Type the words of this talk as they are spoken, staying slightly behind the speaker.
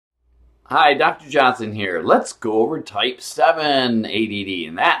Hi, Dr. Johnson here. Let's go over type 7 ADD,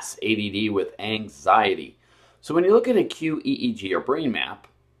 and that's ADD with anxiety. So when you look at a QEEG, or brain map,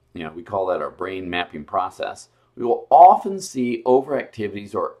 we call that our brain mapping process, we will often see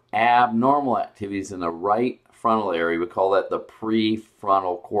overactivities or abnormal activities in the right frontal area. We call that the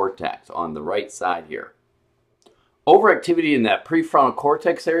prefrontal cortex on the right side here. Overactivity in that prefrontal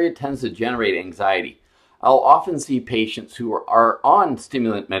cortex area tends to generate anxiety. I'll often see patients who are on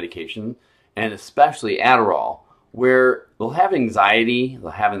stimulant medication, and especially Adderall, where they'll have anxiety, they'll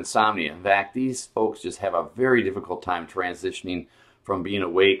have insomnia. In fact, these folks just have a very difficult time transitioning from being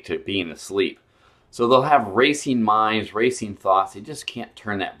awake to being asleep. So they'll have racing minds, racing thoughts. They just can't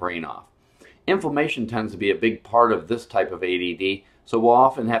turn that brain off. Inflammation tends to be a big part of this type of ADD, so we'll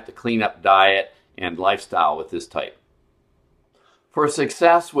often have to clean up diet and lifestyle with this type. For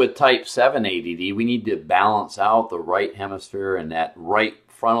success with type 7 ADD, we need to balance out the right hemisphere and that right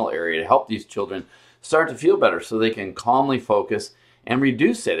frontal area to help these children start to feel better so they can calmly focus and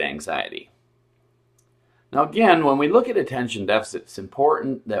reduce that anxiety. Now again, when we look at attention deficit, it's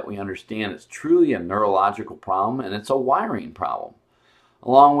important that we understand it's truly a neurological problem and it's a wiring problem,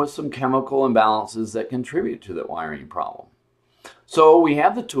 along with some chemical imbalances that contribute to that wiring problem. So we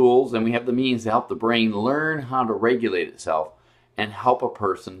have the tools and we have the means to help the brain learn how to regulate itself and help a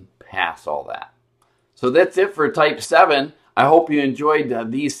person pass all that. So that's it for type 7. I hope you enjoyed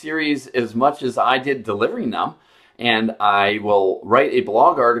these series as much as I did delivering them. And I will write a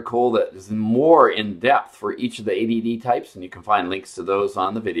blog article that is more in depth for each of the ADD types, and you can find links to those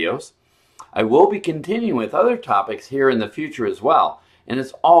on the videos. I will be continuing with other topics here in the future as well. And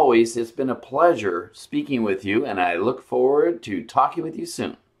as always, it's been a pleasure speaking with you, and I look forward to talking with you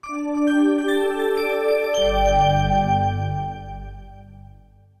soon.